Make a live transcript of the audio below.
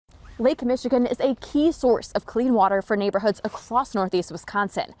Lake Michigan is a key source of clean water for neighborhoods across Northeast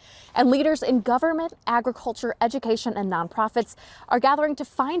Wisconsin. And leaders in government, agriculture, education, and nonprofits are gathering to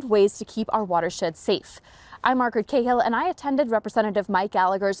find ways to keep our watershed safe. I'm Margaret Cahill, and I attended Representative Mike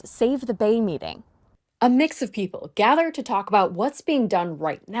Gallagher's Save the Bay meeting. A mix of people gathered to talk about what's being done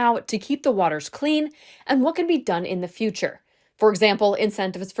right now to keep the waters clean and what can be done in the future. For example,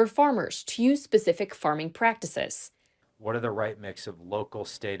 incentives for farmers to use specific farming practices. What are the right mix of local,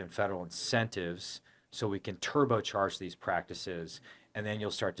 state, and federal incentives so we can turbocharge these practices, and then you'll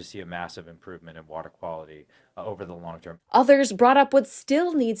start to see a massive improvement in water quality over the long term. Others brought up what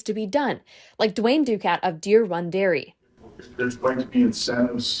still needs to be done, like Dwayne Ducat of Deer Run Dairy. There's going to be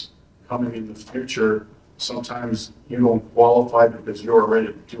incentives coming in the future. Sometimes you don't qualify because you're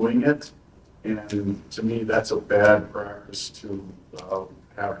already doing it, and to me that's a bad practice to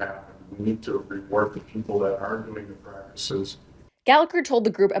have happen. We need to reward the people that are doing the practices. Gallagher told the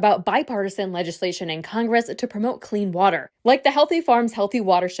group about bipartisan legislation in Congress to promote clean water, like the Healthy Farms, Healthy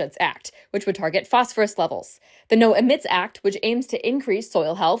Watersheds Act, which would target phosphorus levels, the No Emits Act, which aims to increase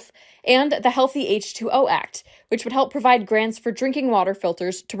soil health, and the Healthy H2O Act, which would help provide grants for drinking water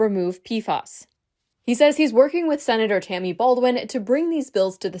filters to remove PFAS. He says he's working with Senator Tammy Baldwin to bring these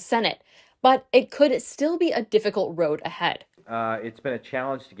bills to the Senate, but it could still be a difficult road ahead. It's been a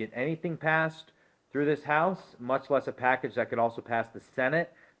challenge to get anything passed through this House, much less a package that could also pass the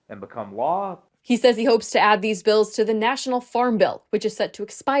Senate and become law. He says he hopes to add these bills to the National Farm Bill, which is set to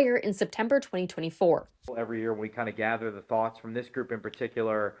expire in September 2024. Every year we kind of gather the thoughts from this group in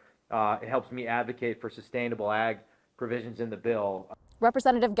particular. It helps me advocate for sustainable ag provisions in the bill.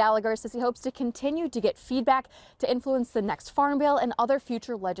 Representative Gallagher says he hopes to continue to get feedback to influence the next Farm Bill and other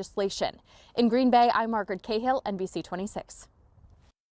future legislation. In Green Bay, I'm Margaret Cahill, NBC 26.